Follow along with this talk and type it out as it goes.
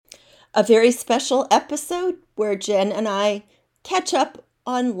a very special episode where Jen and I catch up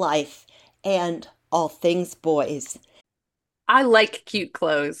on life and all things boys. I like cute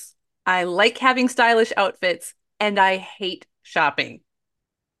clothes. I like having stylish outfits, and I hate shopping.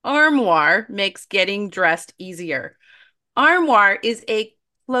 Armoire makes getting dressed easier. Armoire is a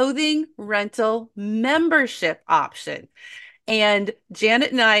clothing rental membership option. And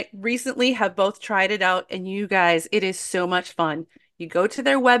Janet and I recently have both tried it out, and you guys, it is so much fun. You go to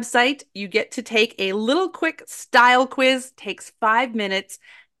their website, you get to take a little quick style quiz, takes 5 minutes,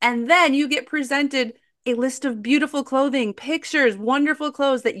 and then you get presented a list of beautiful clothing, pictures, wonderful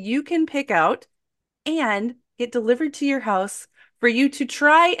clothes that you can pick out and get delivered to your house for you to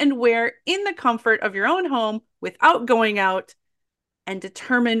try and wear in the comfort of your own home without going out and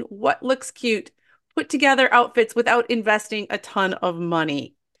determine what looks cute, put together outfits without investing a ton of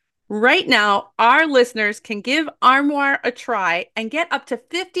money. Right now, our listeners can give Armoire a try and get up to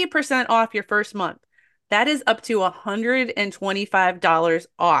 50% off your first month. That is up to $125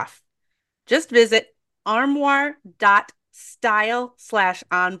 off. Just visit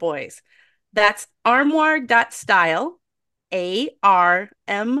armoire.style/onboys. That's armoire.style,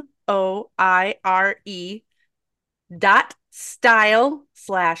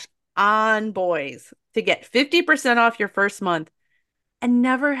 ARMOIRE.style/onboys to get 50% off your first month and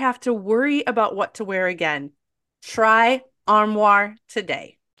never have to worry about what to wear again. Try Armoire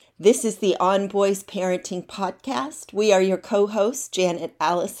today. This is the On Boys Parenting Podcast. We are your co-hosts, Janet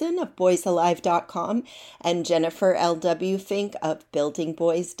Allison of boysalive.com and Jennifer L.W. Fink of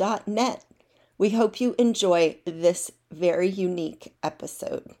buildingboys.net. We hope you enjoy this very unique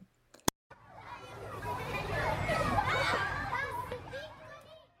episode.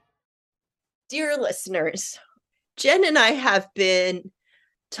 Dear listeners, Jen and I have been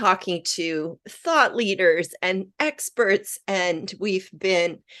talking to thought leaders and experts, and we've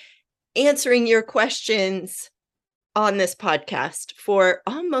been answering your questions on this podcast for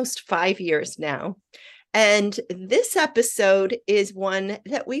almost 5 years now. And this episode is one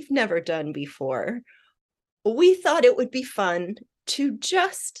that we've never done before. We thought it would be fun to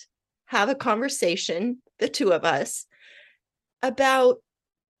just have a conversation, the two of us, about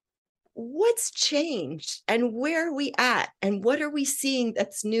what's changed and where are we at and what are we seeing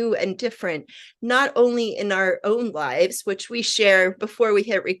that's new and different, not only in our own lives, which we share before we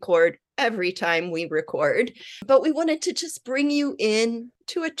hit record every time we record, but we wanted to just bring you in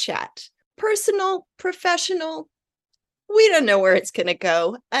to a chat, personal, professional. We don't know where it's going to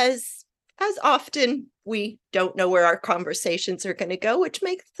go, as often we don't know where our conversations are going to go, which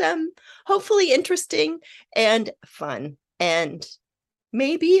makes them hopefully interesting and fun and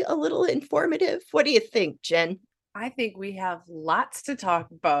maybe a little informative. What do you think, Jen? I think we have lots to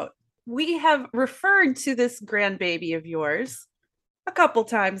talk about. We have referred to this grandbaby of yours a couple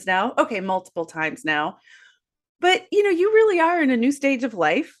times now. Okay, multiple times now. But you really are in a new stage of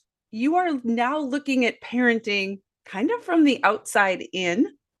life. You are now looking at parenting kind of from the outside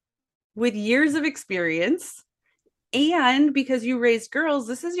in with years of experience. And because you raised girls,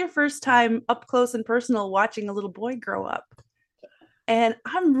 this is your first time up close and personal watching a little boy grow up. And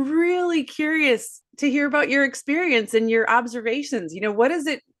I'm really curious to hear about your experience and your observations. What is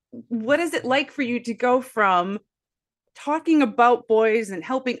it like for you to go from talking about boys and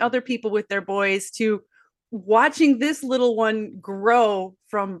helping other people with their boys to watching this little one grow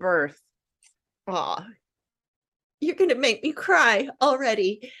from birth? Aw, you're going to make me cry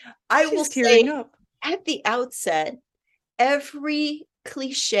already. I will She's tearing say up. at the outset, every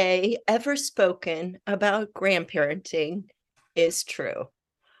cliche ever spoken about grandparenting is true.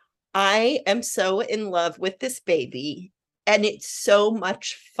 I am so in love with this baby, and it's so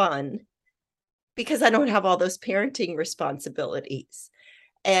much fun because I don't have all those parenting responsibilities.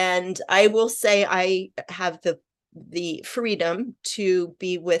 And I will say I have the freedom to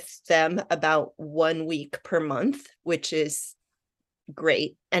be with them about 1 week per month, which is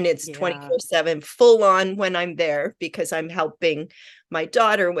great. And it's Yeah. 24/7 full on when I'm there because I'm helping my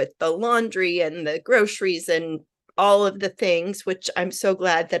daughter with the laundry and the groceries and all of the things, which I'm so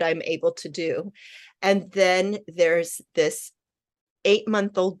glad that I'm able to do. And then there's this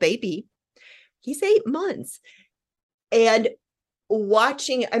 8-month-old baby. He's 8 months. And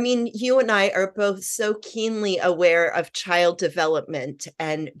watching, I mean, you and I are both so keenly aware of child development,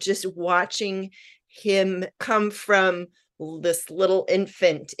 and just watching him come from this little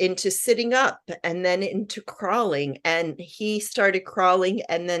infant into sitting up and then into crawling. And he started crawling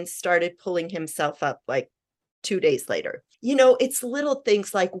and then started pulling himself up like 2 days later. It's little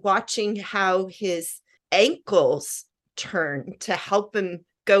things like watching how his ankles turn to help him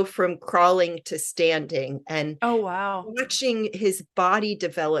go from crawling to standing, and Oh, wow. watching his body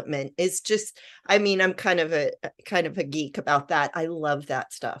development is just, I mean, I'm kind of a geek about that. I love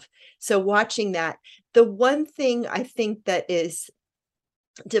that stuff. So watching that, the one thing I think that is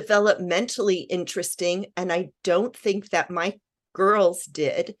developmentally interesting, and I don't think that my girls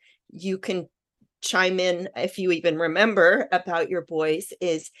did, you can chime in if you even remember about your boys,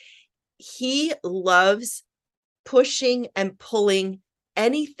 is he loves pushing and pulling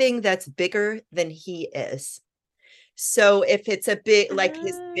anything that's bigger than he is. So if it's a big, like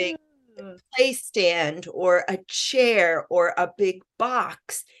his big Oh. play stand or a chair or a big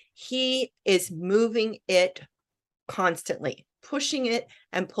box, he is moving it constantly, pushing it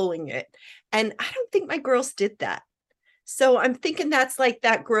and pulling it. And I don't think my girls did that. So I'm thinking that's like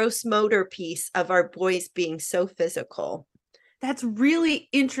that gross motor piece of our boys being so physical. That's really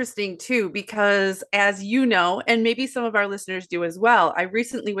interesting too, because as you know, and maybe some of our listeners do as well, I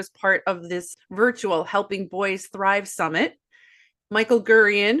recently was part of this virtual Helping Boys Thrive Summit. Michael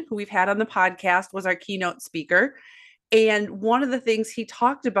Gurian, who we've had on the podcast, was our keynote speaker. And one of the things he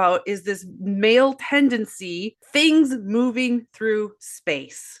talked about is this male tendency, things moving through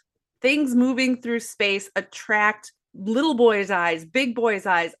space. Things moving through space attract little boys' eyes, big boys'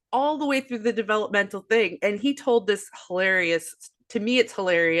 eyes, all the way through the developmental thing. And he told this hilarious, to me, it's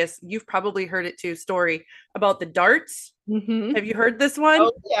hilarious. You've probably heard it too, story about the darts. Mm-hmm. Have you heard this one?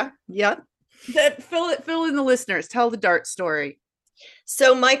 Oh, yeah. Yeah. That fill in the listeners. Tell the dart story.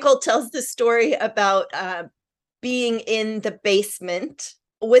 So Michael tells the story about being in the basement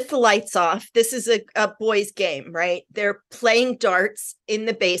with the lights off. This is a boys' game, right? They're playing darts in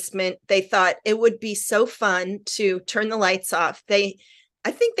the basement. They thought it would be so fun to turn the lights off. I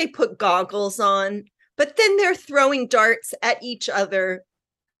think they put goggles on, but then they're throwing darts at each other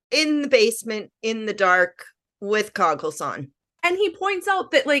in the basement in the dark with goggles on. And he points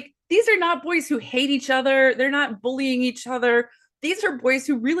out that, like, these are not boys who hate each other. They're not bullying each other. These are boys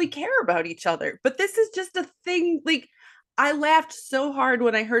who really care about each other. But this is just a thing. Like, I laughed so hard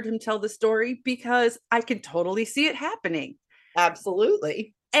when I heard him tell the story because I can totally see it happening.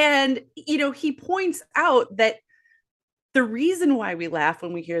 Absolutely. And, you know, he points out that the reason why we laugh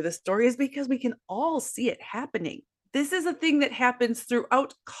when we hear this story is because we can all see it happening. This is a thing that happens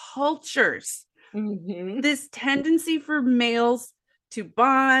throughout cultures. Mm-hmm. This tendency for males to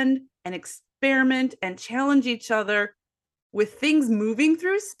bond and experiment and challenge each other with things moving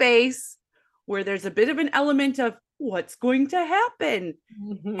through space where there's a bit of an element of what's going to happen.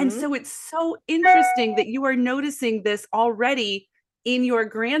 Mm-hmm. And so it's so interesting that you are noticing this already in your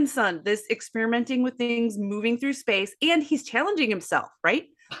grandson, this experimenting with things moving through space, and he's challenging himself, right?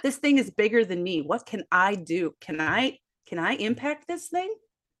 This thing is bigger than me. What can I do? Can I impact this thing?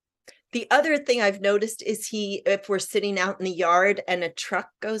 The other thing I've noticed is if we're sitting out in the yard and a truck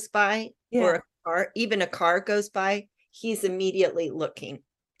goes by, or a car, even a car goes by, he's immediately looking.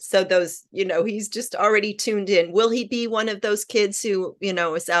 So those, he's just already tuned in. Will he be one of those kids who,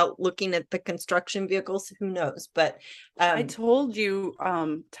 is out looking at the construction vehicles? Who knows? But I told you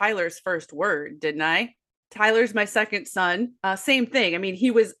Tyler's first word, didn't I? Tyler's my second son. Same thing. I mean,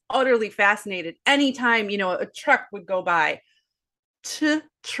 he was utterly fascinated. Anytime, a truck would go by.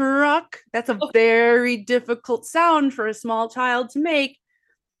 Truck. That's a very difficult sound for a small child to make.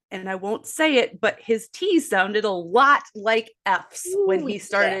 And I won't say it, but his T's sounded a lot like F's when he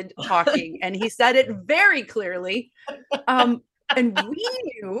started talking. And he said it very clearly. And we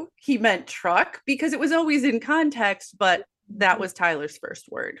knew he meant truck because it was always in context, but that was Tyler's first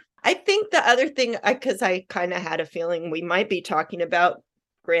word. I think the other thing, because I kind of had a feeling we might be talking about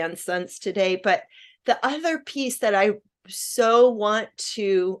grandsons today, but the other piece that I so want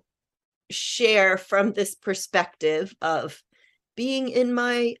to share from this perspective of being in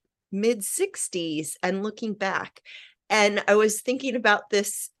my mid-60s and looking back. And I was thinking about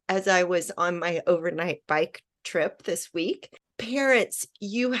this as I was on my overnight bike trip this week. Parents,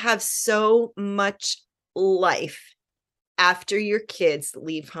 you have so much life after your kids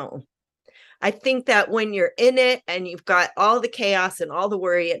leave home. I think that when you're in it and you've got all the chaos and all the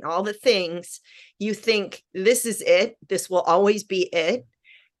worry and all the things, you think this is it. This will always be it.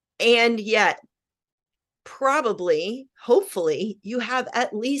 And yet, probably, hopefully, you have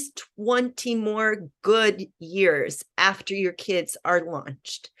at least 20 more good years after your kids are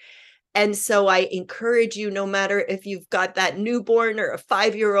launched. And so I encourage you, no matter if you've got that newborn or a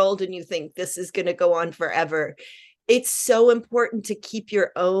 5-year-old and you think this is going to go on forever, it's so important to keep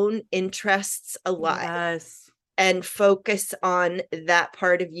your own interests alive and focus on that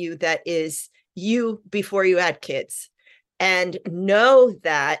part of you that is you before you had kids. And know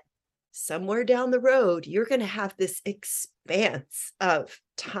that somewhere down the road, you're going to have this expanse of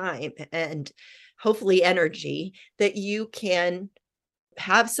time and hopefully energy that you can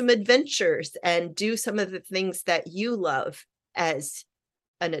have some adventures and do some of the things that you love as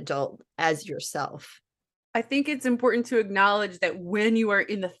an adult, as yourself. I think it's important to acknowledge that when you are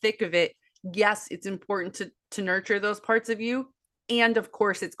in the thick of it, yes, it's important to nurture those parts of you. And of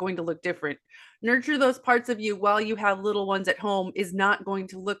course, it's going to look different. Nurture those parts of you while you have little ones at home is not going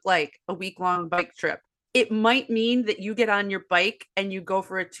to look like a week-long bike trip. It might mean that you get on your bike and you go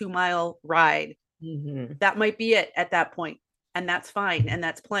for a 2-mile ride. Mm-hmm. That might be it at that point, and that's fine, and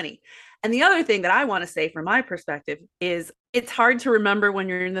that's plenty. And the other thing that I want to say from my perspective is it's hard to remember when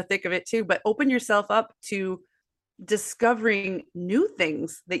you're in the thick of it too, but open yourself up to discovering new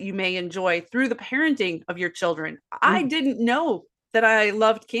things that you may enjoy through the parenting of your children. I didn't know that I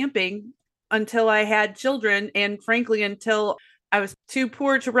loved camping until I had children, and frankly, until I was too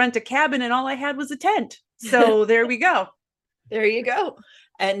poor to rent a cabin and all I had was a tent. So there we go. There you go.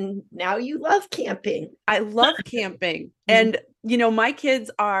 And now you love camping. I love camping. And, you know, my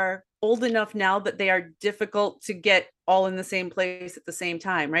kids are old enough now that they are difficult to get all in the same place at the same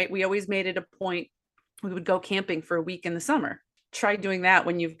time, right? We always made it a point we would go camping for a week in the summer. Try doing that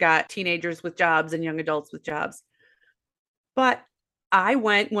when you've got teenagers with jobs and young adults with jobs. But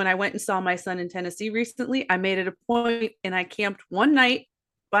when I went and saw my son in Tennessee recently, I made it a point and I camped one night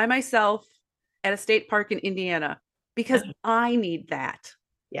by myself at a state park in Indiana because I need that.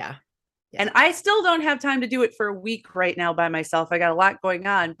 Yeah. And I still don't have time to do it for a week right now by myself. I got a lot going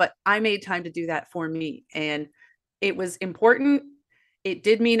on, but I made time to do that for me. And it was important. It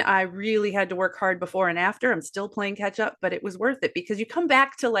did mean I really had to work hard before and after. I'm still playing catch up, but it was worth it because you come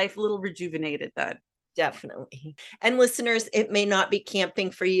back to life a little rejuvenated then. Definitely. And listeners, it may not be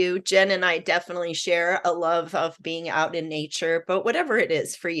camping for you. Jen and I definitely share a love of being out in nature, but whatever it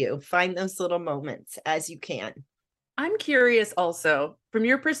is for you, find those little moments as you can. I'm curious also, from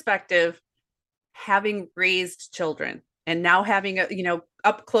your perspective, having raised children and now having a,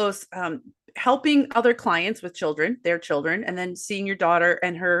 up close, helping other clients with children, their children, and then seeing your daughter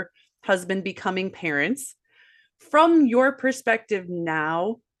and her husband becoming parents. From your perspective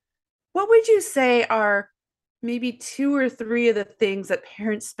now, what would you say are maybe 2 or 3 of the things that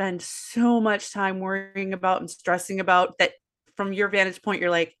parents spend so much time worrying about and stressing about that from your vantage point,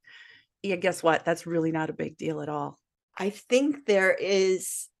 you're like, yeah, guess what? That's really not a big deal at all. I think there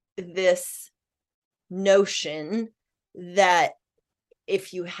is this notion that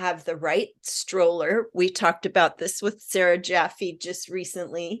if you have the right stroller, we talked about this with Sarah Jaffe just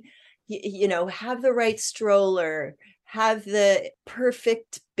recently, have the right stroller, have the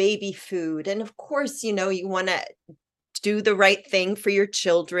perfect baby food. And of course, you want to do the right thing for your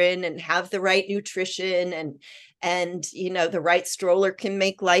children and have the right nutrition and the right stroller can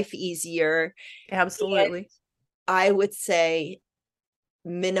make life easier. Absolutely. And I would say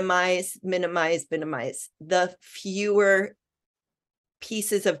minimize the fewer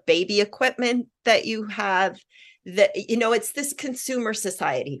pieces of baby equipment that you have. That it's this consumer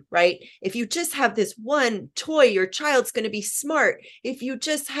society, right? If you just have this one toy, your child's going to be smart. If you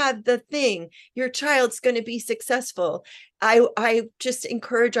just have the thing, your child's going to be successful. I just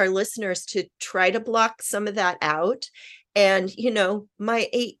encourage our listeners to try to block some of that out. And my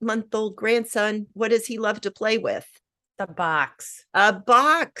 8-month-old grandson, what does he love to play with? A box,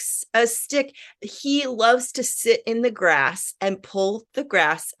 a stick. He loves to sit in the grass and pull the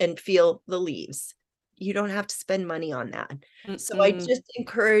grass and feel the leaves. You don't have to spend money on that. So I just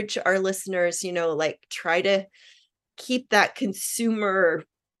encourage our listeners, try to keep that consumer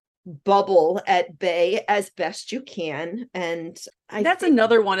bubble at bay as best you can. And that's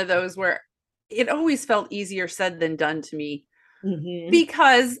another one of those where it always felt easier said than done to me.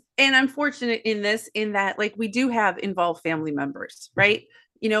 Because, and I'm fortunate in that like we do have involved family members, right?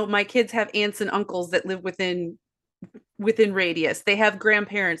 My kids have aunts and uncles that live within radius. They have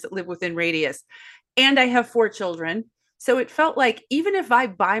grandparents that live within radius. And I have 4 children. So it felt like even if I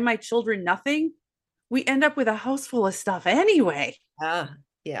buy my children nothing, we end up with a house full of stuff anyway.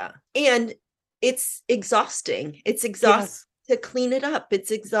 Yeah. And it's exhausting. It's exhausting to clean it up.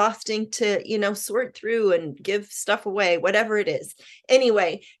 It's exhausting to, sort through and give stuff away, whatever it is.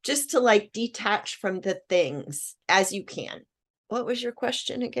 Anyway, just to detach from the things as you can. What was your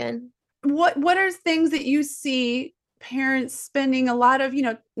question again? What are things that you see parents spending a lot of,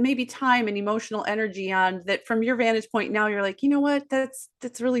 maybe time and emotional energy on that from your vantage point now you're like, you know what, that's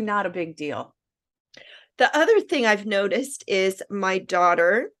really not a big deal? The other thing I've noticed is my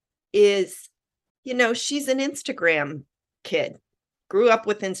daughter is, she's an Instagram kid, grew up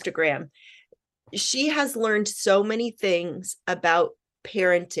with Instagram. She has learned so many things about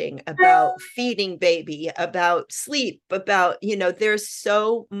parenting, about feeding baby, about sleep, about, there's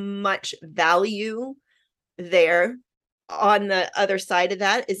so much value there. On the other side of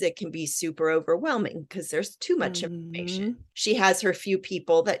that is it can be super overwhelming because there's too much information. She has her few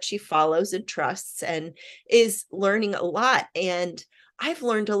people that she follows and trusts and is learning a lot. And I've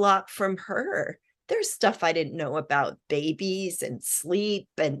learned a lot from her. There's stuff I didn't know about babies and sleep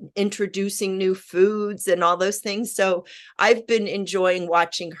and introducing new foods and all those things. So I've been enjoying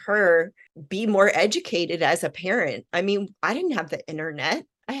watching her be more educated as a parent. I mean, I didn't have the internet.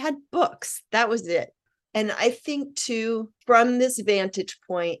 I had books. That was it. And I think too, from this vantage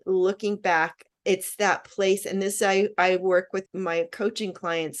point, looking back, it's that place. And this, I work with my coaching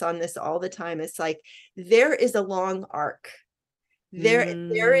clients on this all the time. It's like, there is a long arc.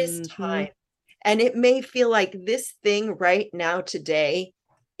 There is time. And it may feel like this thing right now today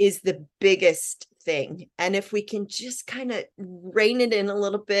is the biggest thing. And if we can just kind of rein it in a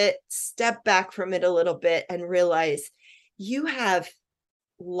little bit, step back from it a little bit and realize you have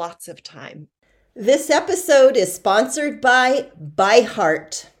lots of time. This episode is sponsored by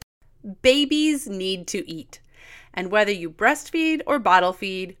ByHeart. Babies need to eat. And whether you breastfeed or bottle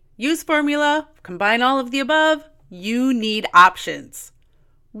feed, use formula, combine all of the above, you need options.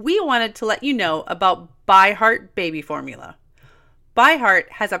 We wanted to let you know about ByHeart Baby Formula. ByHeart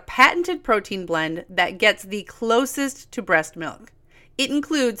has a patented protein blend that gets the closest to breast milk. It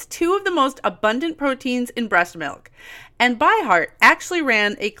includes 2 of the most abundant proteins in breast milk. And ByHeart actually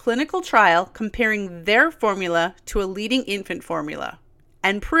ran a clinical trial comparing their formula to a leading infant formula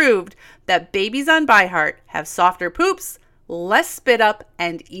and proved that babies on ByHeart have softer poops, less spit up,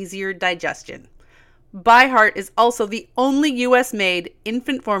 and easier digestion. ByHeart is also the only US-made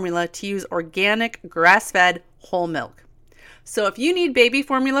infant formula to use organic, grass-fed, whole milk. So if you need baby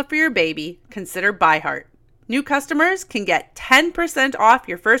formula for your baby, consider ByHeart. New customers can get 10% off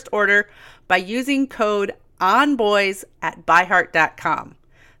your first order by using code ONBOYS at byheart.com.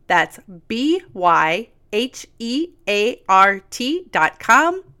 That's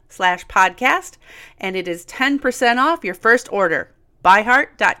BYHEART.com/podcast, and it is 10% off your first order.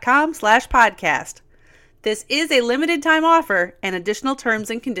 byheart.com/podcast. This is a limited time offer, and additional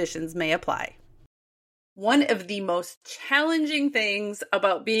terms and conditions may apply. One of the most challenging things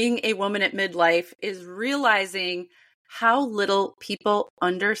about being a woman at midlife is realizing how little people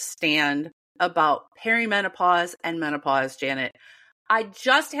understand about perimenopause and menopause, Janet. I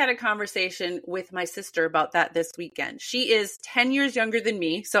just had a conversation with my sister about that this weekend. She is 10 years younger than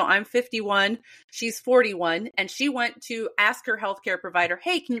me, so I'm 51, she's 41, and she went to ask her healthcare provider,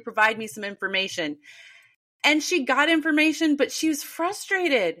 hey, can you provide me some information? And she got information, but she was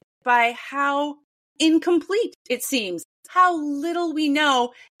frustrated by how incomplete it seems, how little we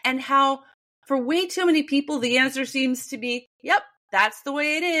know, and how for way too many people, the answer seems to be, yep, that's the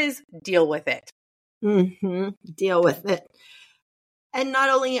way it is. Deal with it. Deal with it. And not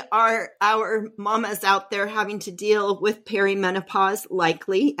only are our mamas out there having to deal with perimenopause,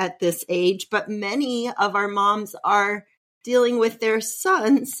 likely at this age, but many of our moms are dealing with their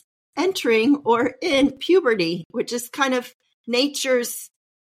sons entering or in puberty, which is kind of nature's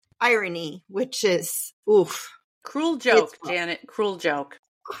irony, which is, oof. Cruel joke, Janet. Cruel joke.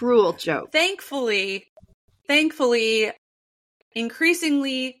 Cruel joke. Thankfully,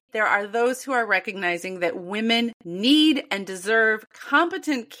 increasingly, there are those who are recognizing that women need and deserve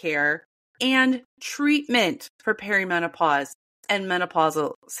competent care and treatment for perimenopause and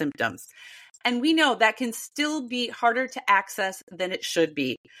menopausal symptoms. And we know that can still be harder to access than it should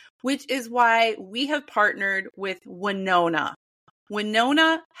be, which is why we have partnered with Winona.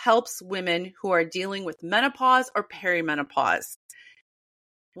 Winona helps women who are dealing with menopause or perimenopause.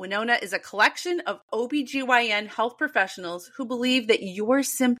 Winona is a collection of OBGYN health professionals who believe that your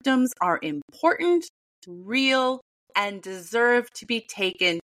symptoms are important, real, and deserve to be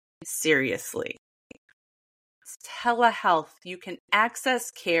taken seriously. It's telehealth. You can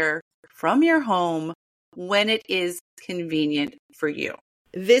access care from your home when it is convenient for you.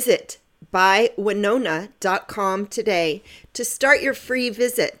 Visit bywinona.com today to start your free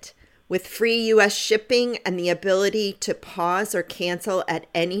visit. With free U.S. shipping and the ability to pause or cancel at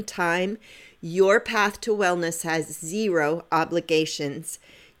any time, your path to wellness has zero obligations.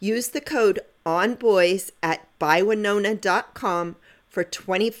 Use the code ONBOYS at bywinona.com for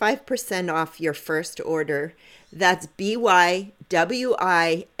 25% off your first order. That's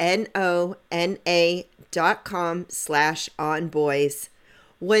bywinona.com/onboys.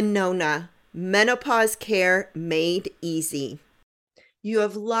 Winona, menopause care made easy. You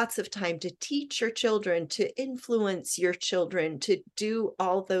have lots of time to teach your children, to influence your children, to do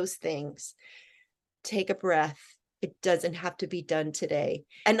all those things. Take a breath. It doesn't have to be done today.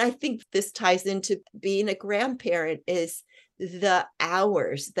 And I think this ties into being a grandparent is the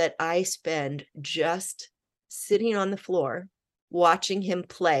hours that I spend just sitting on the floor, watching him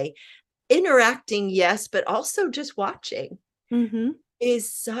play, interacting, yes, but also just watching Mm-hmm.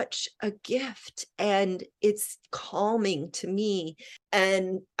 is such a gift, and it's calming to me.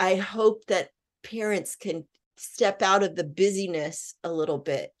 And I hope that parents can step out of the busyness a little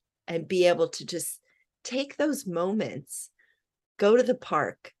bit and be able to just take those moments, go to the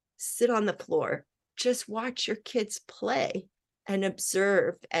park, sit on the floor, just watch your kids play and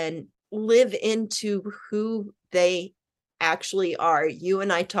observe and live into who they actually are. You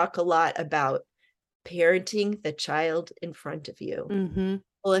and I talk a lot about parenting the child in front of you. Mm-hmm.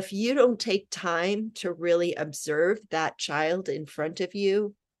 Well, if you don't take time to really observe that child in front of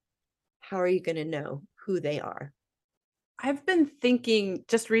you, how are you going to know who they are? I've been thinking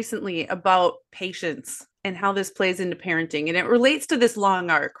just recently about patience and how this plays into parenting, and it relates to this long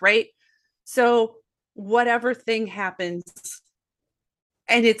arc, right? So, whatever thing happens,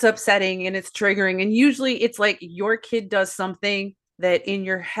 and it's upsetting and it's triggering, and usually it's like your kid does something that in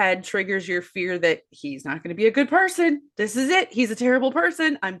your head triggers your fear that he's not going to be a good person. This is it. He's a terrible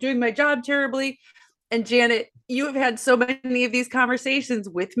person. I'm doing my job terribly. And Janet, you have had so many of these conversations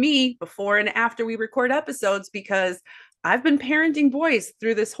with me before and after we record episodes because I've been parenting boys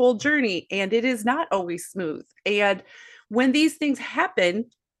through this whole journey and it is not always smooth. And when these things happen,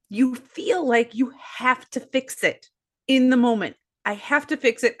 you feel like you have to fix it in the moment. I have to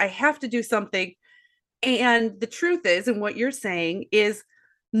fix it. I have to do something. And the truth is, and what you're saying is,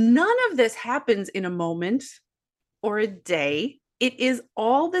 none of this happens in a moment or a day. It is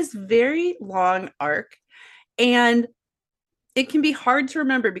all this very long arc. And it can be hard to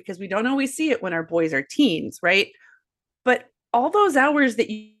remember because we don't always see it when our boys are teens, right? But all those hours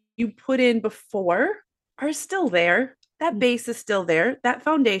that you put in before are still there. That base is still there. That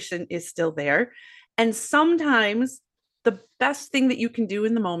foundation is still there. And sometimes the best thing that you can do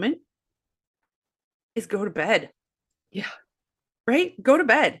in the moment is go to bed. Yeah. Right? Go to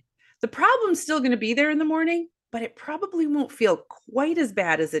bed. The problem's still going to be there in the morning, but it probably won't feel quite as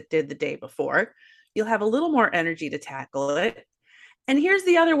bad as it did the day before. You'll have a little more energy to tackle it. And here's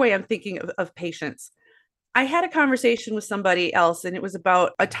the other way I'm thinking of patience. I had a conversation with somebody else, and it was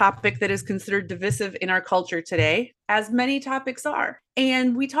about a topic that is considered divisive in our culture today, as many topics are.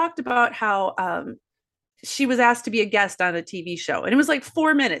 And we talked about how she was asked to be a guest on a TV show, and it was like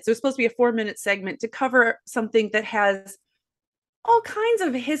 4 minutes. It was supposed to be a 4-minute segment to cover something that has all kinds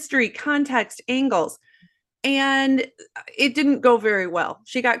of history, context, angles. And it didn't go very well.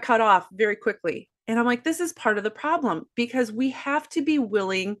 She got cut off very quickly. And I'm like, this is part of the problem because we have to be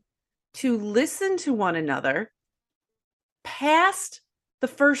willing to listen to one another past the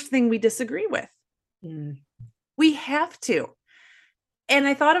first thing we disagree with. We have to. And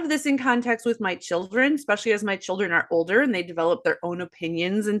I thought of this in context with my children, especially as my children are older and they develop their own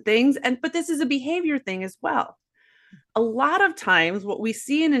opinions and things. But this is a behavior thing as well. A lot of times, what we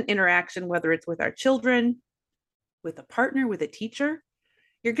see in an interaction, whether it's with our children, with a partner, with a teacher,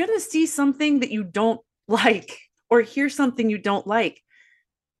 you're going to see something that you don't like or hear something you don't like.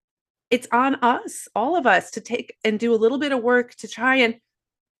 It's on us, all of us, to take and do a little bit of work to try and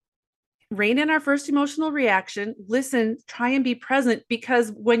rein in our first emotional reaction, listen, try and be present,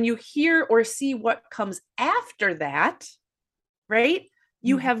 because when you hear or see what comes after that, right,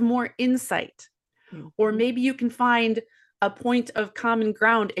 you have more insight. Or maybe you can find a point of common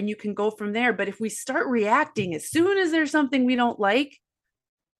ground and you can go from there. But if we start reacting as soon as there's something we don't like,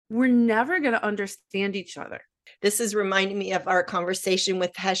 we're never going to understand each other. This is reminding me of our conversation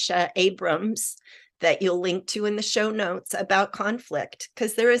with Hesha Abrams that you'll link to in the show notes about conflict,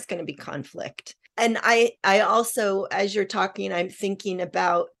 because there is going to be conflict. And I also, as you're talking, I'm thinking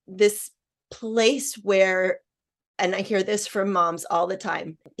about this place where, and I hear this from moms all the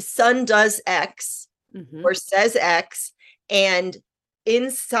time, son does X or says X, and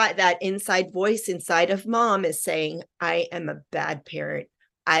inside that inside voice inside of mom is saying, I am a bad parent.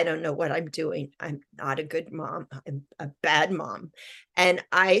 I don't know what I'm doing. I'm not a good mom. I'm a bad mom. And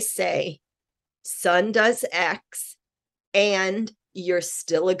I say, son does X and you're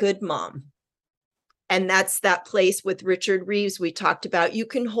still a good mom. And that's that place with Richard Reeves we talked about. You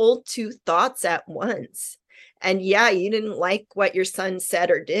can hold two thoughts at once. And yeah, you didn't like what your son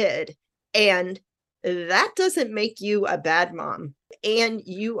said or did. And that doesn't make you a bad mom. And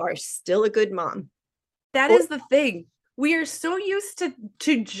you are still a good mom. That is the thing. We are so used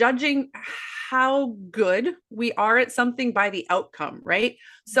to judging how good we are at something by the outcome, right?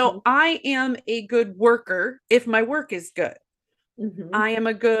 So I am a good worker if my work is good. I am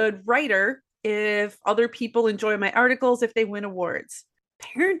a good writer if other people enjoy my articles, if they win awards.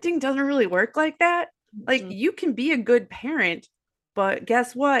 Parenting doesn't really work like that. Like, Mhm. you can be a good parent, but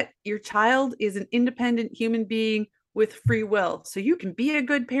guess what? Your child is an independent human being with free will. So you can be a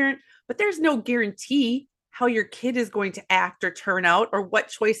good parent, but there's no guarantee how your kid is going to act or turn out or what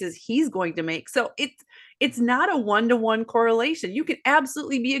choices he's going to make. So it's not a one-to-one correlation. You can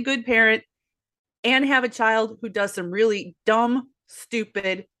absolutely be a good parent and have a child who does some really dumb,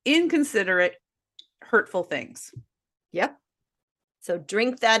 stupid, inconsiderate, hurtful things. Yep. So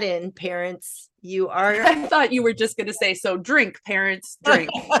drink that in, parents. You are. I thought you were just going to say, so drink, parents, drink.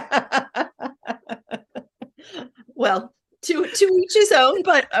 Well, to each his own,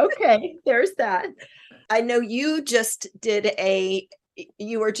 but okay, there's that. I know you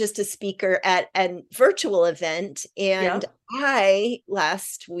were just a speaker at a virtual event, and Yep. I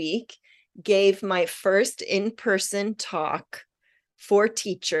last week gave my first in-person talk for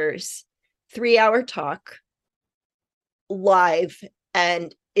teachers, 3-hour talk live,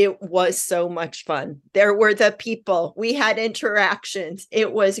 and it was so much fun. There were the people, we had interactions.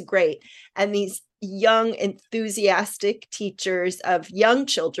 It was great. And these young, enthusiastic teachers of young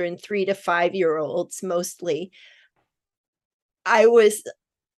children, 3 to 5-year-olds mostly, I was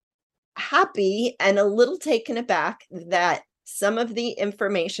happy and a little taken aback that some of the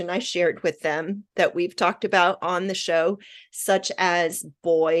information I shared with them that we've talked about on the show, such as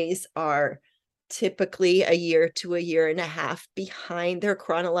boys are typically a year to a year and a half behind their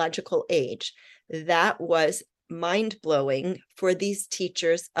chronological age, that was mind-blowing for these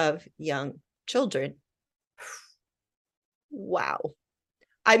teachers of young children. Wow.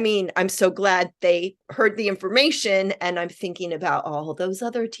 I mean, I'm so glad they heard the information, and I'm thinking about all those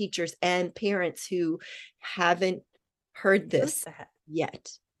other teachers and parents who haven't heard this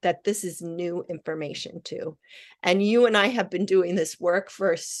yet, that this is new information too. And you and I have been doing this work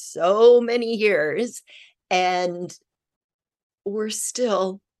for so many years, and we're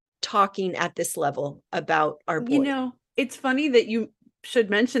still talking at this level about our You boys. know, it's funny that you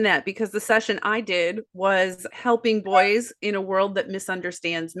should mention that because the session I did was helping boys in a world that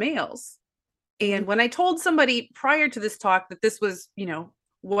misunderstands males. Mhm. And when I told somebody prior to this talk that this was,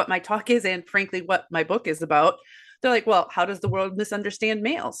 what my talk is and frankly what my book is about, they're like, well, how does the world misunderstand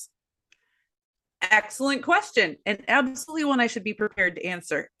males? Excellent question, and absolutely one I should be prepared to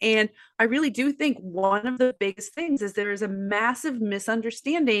answer. And I really do think one of the biggest things is there is a massive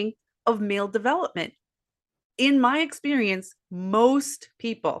misunderstanding of male development. In my experience, most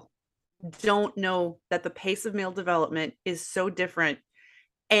people don't know that the pace of male development is so different,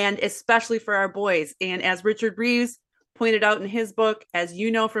 and especially for our boys. And as Richard Reeves pointed out in his book, as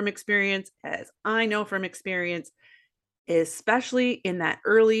you know from experience, as I know from experience, especially in that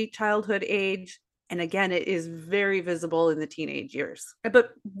early childhood age. And again, it is very visible in the teenage years.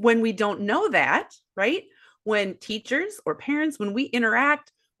 But when we don't know that, right? When teachers or parents, when we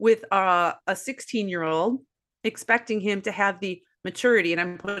interact with a 16-year-old, expecting him to have the maturity, and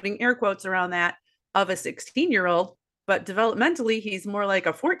I'm putting air quotes around that, of a 16-year-old, but developmentally, he's more like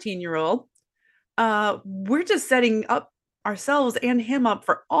a 14-year-old, we're just setting up ourselves and him up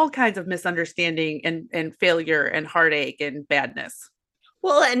for all kinds of misunderstanding and failure and heartache and badness.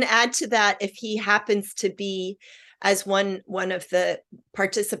 Well, and add to that, if he happens to be, as one of the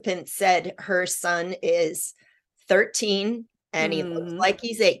participants said, her son is 13 and he looks Mm. like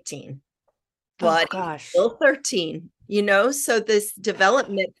he's 18, Oh but he's gosh. still 13, so this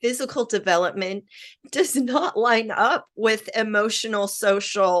development, physical development, does not line up with emotional,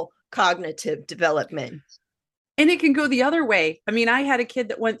 social, cognitive development. And it can go the other way. I mean, I had a kid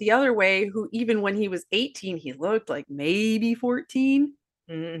that went the other way who, even when he was 18, he looked like maybe 14,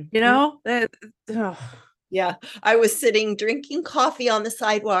 Mhm. oh. Yeah, I was sitting drinking coffee on the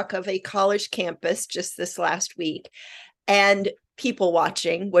sidewalk of a college campus just this last week, and people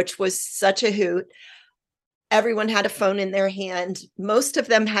watching, which was such a hoot. Everyone had a phone in their hand. Most of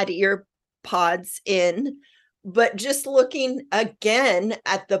them had ear pods in, but just looking again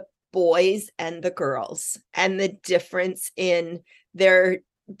at the boys and the girls and the difference in their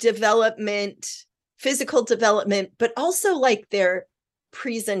development, physical development, but also like their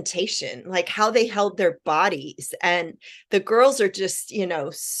presentation, like how they held their bodies. And the girls are just,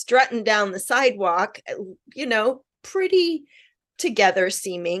 strutting down the sidewalk, pretty together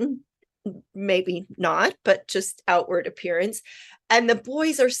seeming, maybe not, but just outward appearance. And the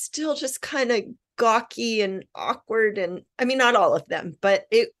boys are still just kind of gawky and awkward. And I mean, not all of them, but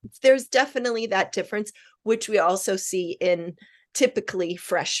there's definitely that difference, which we also see in typically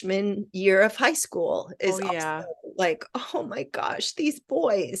freshman year of high school, is Yeah. also like, oh my gosh, these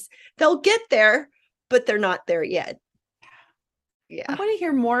boys, they'll get there, but they're not there yet. I Yeah. want to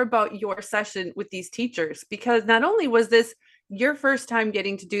hear more about your session with these teachers, because not only was this your first time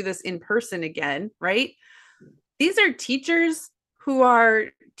getting to do this in person again, right? These are teachers who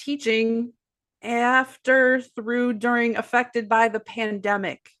are teaching after, through, during, affected by the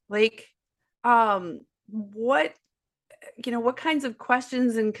pandemic. Like, what, what kinds of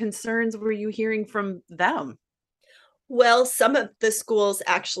questions and concerns were you hearing from them? Well, some of the schools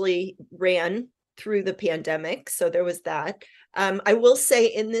actually ran through the pandemic, so there was that. I will say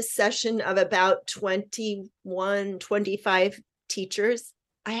in this session of about 21, 25 teachers,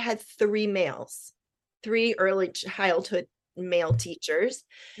 I had three males, three early childhood male teachers,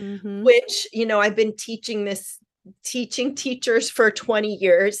 Mm-hmm. which, I've been teaching teachers for 20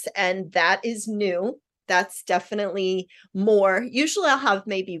 years, and that is new. That's definitely more. Usually I'll have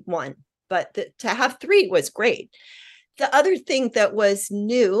maybe one, but to have three was great. The other thing that was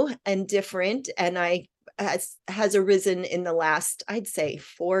new and different, and has arisen in the last, I'd say,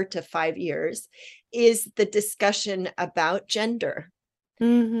 4 to 5 years, is the discussion about gender.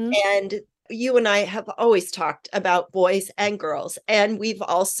 Mm-hmm. And you and I have always talked about boys and girls, and we've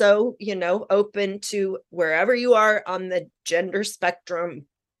also, open to wherever you are on the gender spectrum.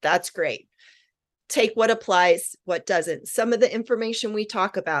 That's great. Take what applies, what doesn't. Some of the information we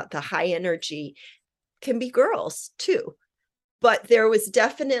talk about, the high energy, can be girls too. But there was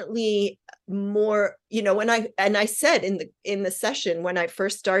definitely more, when I said in the session when I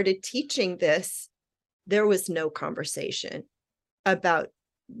first started teaching this, there was no conversation about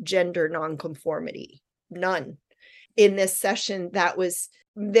gender nonconformity. None. In this session,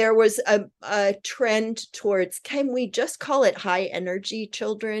 there was a trend towards, can we just call it high energy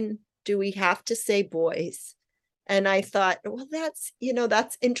children? Do we have to say boys? And I thought, well,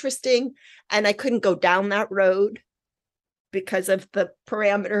 that's interesting. And I couldn't go down that road because of the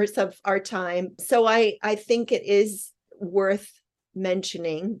parameters of our time. So I think it is worth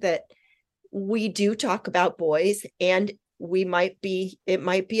mentioning that we do talk about boys, and it might be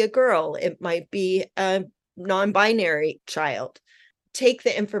a girl, it might be a non-binary child. Take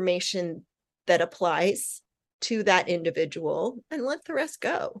the information that applies to that individual and let the rest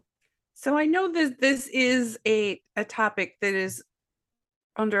go. So I know this is a topic that is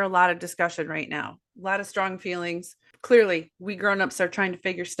under a lot of discussion right now, a lot of strong feelings. Clearly, we grown-ups are trying to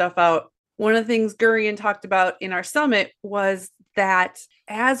figure stuff out. One of the things Gurian talked about in our summit was that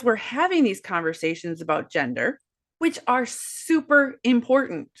as we're having these conversations about gender, which are super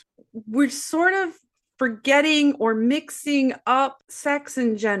important, we're sort of forgetting or mixing up sex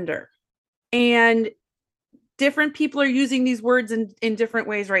and gender. And different people are using these words in different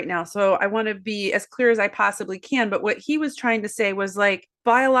ways right now. So I want to be as clear as I possibly can. But what he was trying to say was like,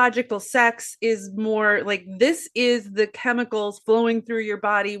 biological sex is more like, this is the chemicals flowing through your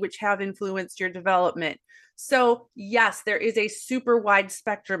body which have influenced your development. So yes, there is a super wide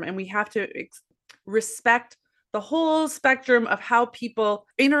spectrum, and we have to respect the whole spectrum of how people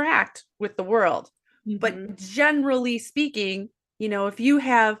interact with the world. Mm-hmm. But generally speaking, if you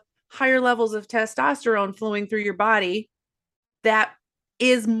have higher levels of testosterone flowing through your body, that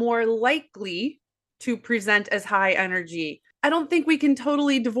is more likely to present as high energy. I don't think we can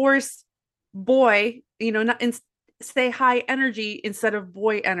totally divorce boy, not say high energy instead of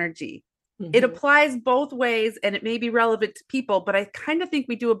boy energy. Mm-hmm. It applies both ways, and it may be relevant to people, but I kind of think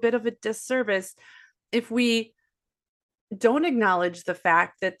we do a bit of a disservice if we don't acknowledge the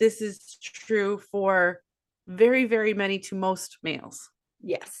fact that this is true for very, very many to most males.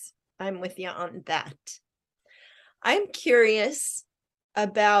 Yes, I'm with you on that. I'm curious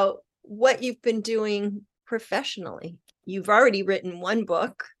about what you've been doing professionally. You've already written one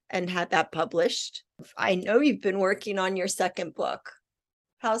book and had that published. I know you've been working on your second book.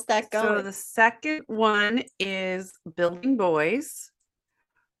 How's that going? So the second one is Building Boys,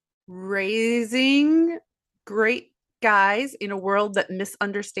 Raising Great Guys in a World That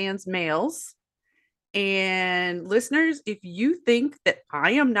Misunderstands Males. And listeners, if you think that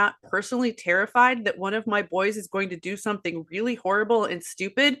I am not personally terrified that one of my boys is going to do something really horrible and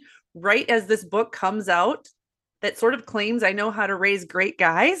stupid right as this book comes out that sort of claims I know how to raise great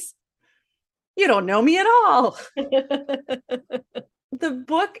guys, you don't know me at all. The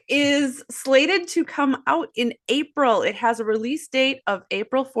book is slated to come out in April. It has a release date of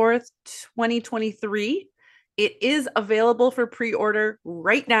April 4th, 2023. It is available for pre-order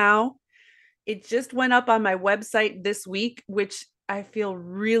right now. It just went up on my website this week, which I feel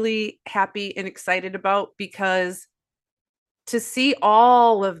really happy and excited about, because to see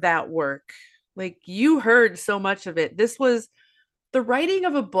all of that work, like you heard so much of it. The writing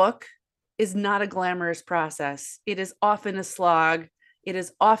of a book is not a glamorous process. It is often a slog. It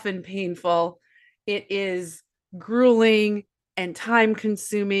is often painful. It is grueling. and time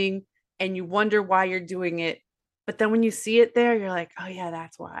consuming, and you wonder why you're doing it. But then when you see it there, you're like, oh yeah,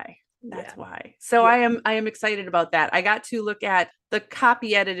 that's why. That's Yeah. why. So Yeah. I am excited about that. I got to look at the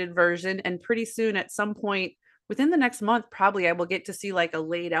copy edited version, and pretty soon at some point within the next month, probably I will get to see like a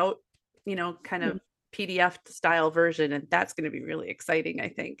laid out, kind of PDF style version. And that's going to be really exciting, I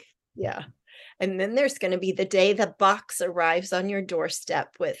think. Yeah. And then there's going to be the day the box arrives on your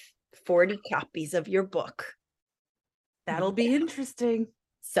doorstep with 40 copies of your book. That'll be interesting.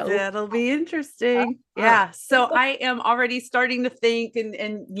 So that'll be interesting. Yeah. So I am already starting to think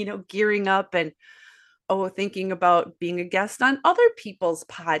and gearing up and thinking about being a guest on other people's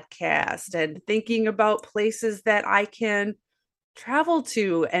podcast and thinking about places that I can travel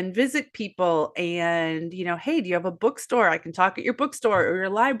to and visit people. And, hey, do you have a bookstore? I can talk at your bookstore or your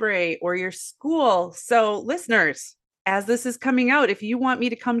library or your school. So listeners, as this is coming out, if you want me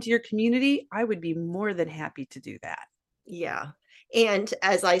to come to your community, I would be more than happy to do that. Yeah. And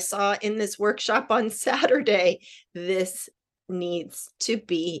as I saw in this workshop on Saturday, this needs to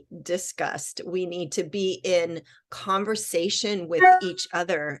be discussed. We need to be in conversation with each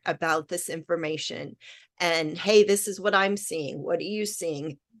other about this information. And hey, this is what I'm seeing. What are you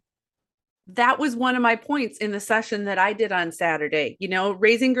seeing? That was one of my points in the session that I did on Saturday.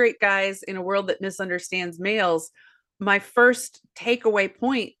 Raising great guys in a world that misunderstands males. My first takeaway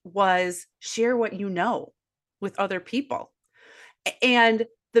point was share what you know with other people. And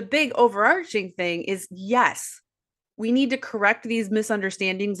the big overarching thing is, yes, we need to correct these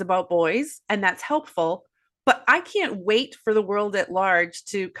misunderstandings about boys, and that's helpful. But I can't wait for the world at large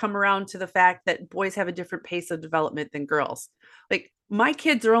to come around to the fact that boys have a different pace of development than girls. Like my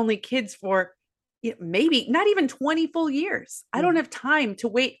kids are only kids for maybe not even 20 full years. I don't have time to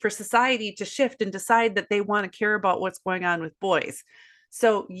wait for society to shift and decide that they want to care about what's going on with boys.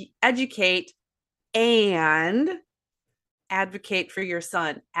 So educate and advocate for your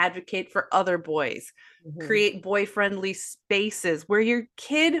son, advocate for other boys, create boy-friendly spaces where your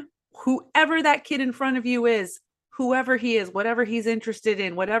kid, whoever that kid in front of you is, whoever he is, whatever he's interested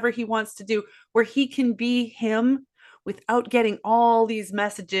in, whatever he wants to do, where he can be him without getting all these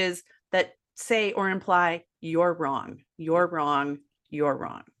messages that say or imply you're wrong, you're wrong, you're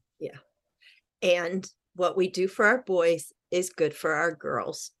wrong. Yeah. And what we do for our boys is good for our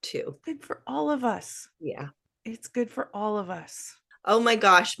girls too. Good for all of us. Yeah. It's good for all of us. Oh my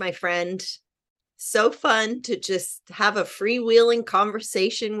gosh, my friend. So fun to just have a freewheeling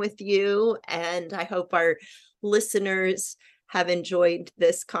conversation with you. And I hope our listeners have enjoyed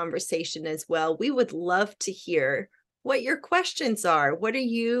this conversation as well. We would love to hear what your questions are. What are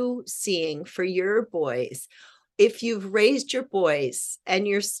you seeing for your boys? If you've raised your boys and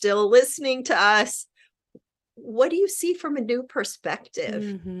you're still listening to us, what do you see from a new perspective?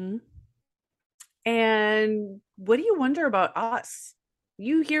 Mm-hmm. And what do you wonder about us?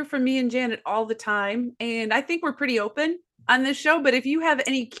 You hear from me and Janet all the time, and I think we're pretty open on this show. But if you have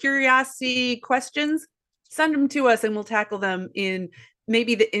any curiosity questions, send them to us and we'll tackle them in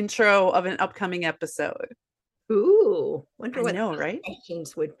maybe the intro of an upcoming episode. Ooh, wonder what right?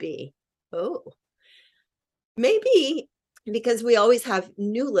 questions would be. Oh, maybe because we always have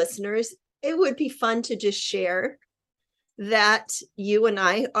new listeners, it would be fun to just share that you and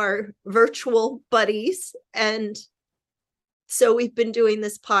I are virtual buddies. And so we've been doing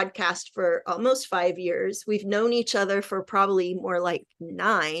this podcast for almost 5 years. We've known each other for probably more like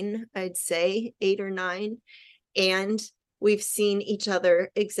 9, I'd say 8 or 9. And we've seen each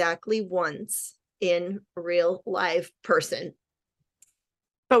other exactly once in real live person.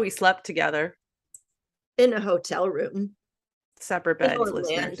 But we slept together. In a hotel room. Separate beds,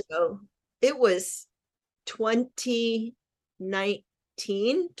 listeners. It was 2019,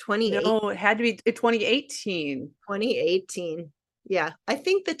 2018. No, it had to be 2018. 2018. Yeah, I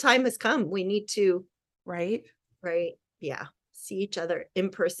think the time has come. We need to. Right? Yeah. See each other in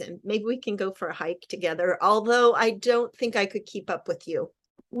person. Maybe we can go for a hike together. Although I don't think I could keep up with you.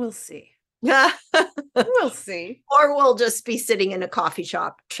 We'll see. Yeah. We'll see. Or we'll just be sitting in a coffee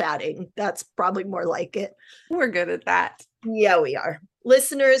shop chatting. That's probably more like it. We're good at that. Yeah, we are.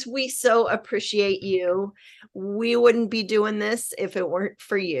 Listeners, we so appreciate you. We wouldn't be doing this if it weren't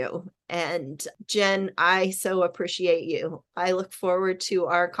for you. And Jen, I so appreciate you. I look forward to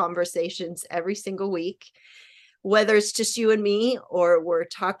our conversations every single week, whether it's just you and me or we're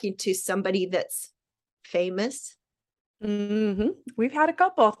talking to somebody that's famous. Mm-hmm. We've had a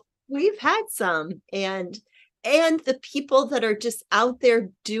couple. We've had some. And the people that are just out there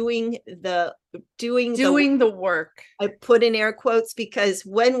doing the work. I put in air quotes because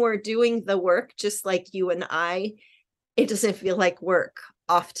when we're doing the work, just like you and I, it doesn't feel like work.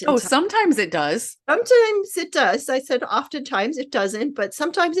 Oftentimes. Sometimes it does. Sometimes it does. I said oftentimes it doesn't, but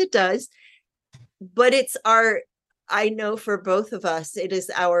sometimes it does. But I know for both of us, it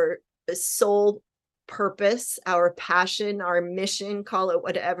is our sole purpose, our passion, our mission, call it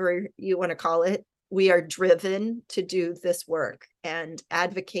whatever you want to call it. We are driven to do this work and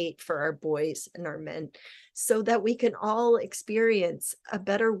advocate for our boys and our men so that we can all experience a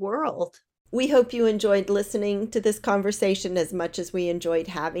better world. We hope you enjoyed listening to this conversation as much as we enjoyed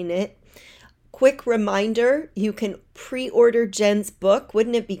having it. Quick reminder, you can pre-order Jen's book.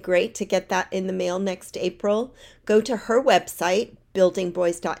 Wouldn't it be great to get that in the mail next April? Go to her website,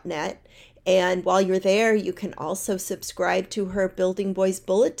 buildingboys.net. And while you're there, you can also subscribe to her Building Boys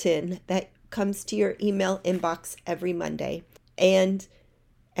Bulletin that comes to your email inbox every Monday. And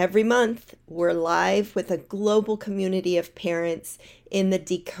every month, we're live with a global community of parents in the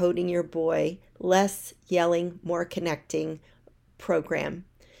Decoding Your Boy, Less Yelling, More Connecting program.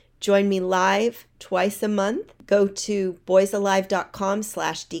 Join me live twice a month. Go to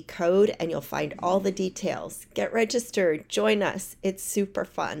boysalive.com/decode and you'll find all the details. Get registered. Join us. It's super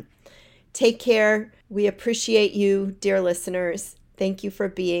fun. Take care. We appreciate you, dear listeners. Thank you for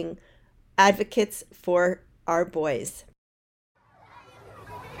being advocates for our boys.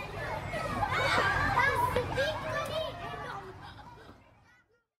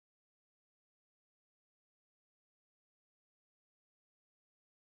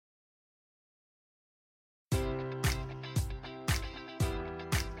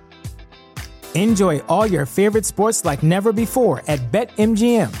 Enjoy all your favorite sports like never before at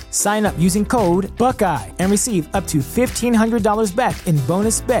BetMGM. Sign up using code Buckeye and receive up to $1,500 back in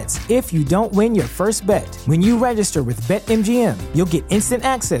bonus bets if you don't win your first bet. When you register with BetMGM, you'll get instant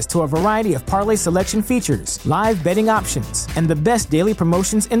access to a variety of parlay selection features, live betting options, and the best daily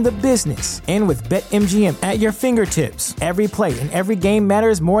promotions in the business. And with BetMGM at your fingertips, every play and every game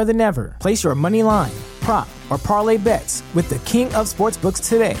matters more than ever. Place your money line, prop, or parlay bets with the king of sportsbooks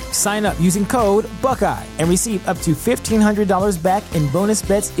today. Sign up using code Buckeye and receive up to $1,500 back in bonus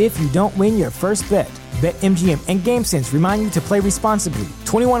bets if you don't win your first bet. BetMGM and GameSense remind you to play responsibly.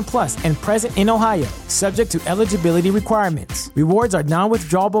 21 plus and present in Ohio, subject to eligibility requirements. Rewards are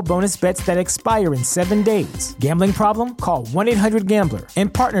non-withdrawable bonus bets that expire in 7 days. Gambling problem? Call 1-800-GAMBLER in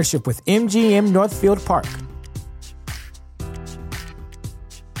partnership with MGM Northfield Park.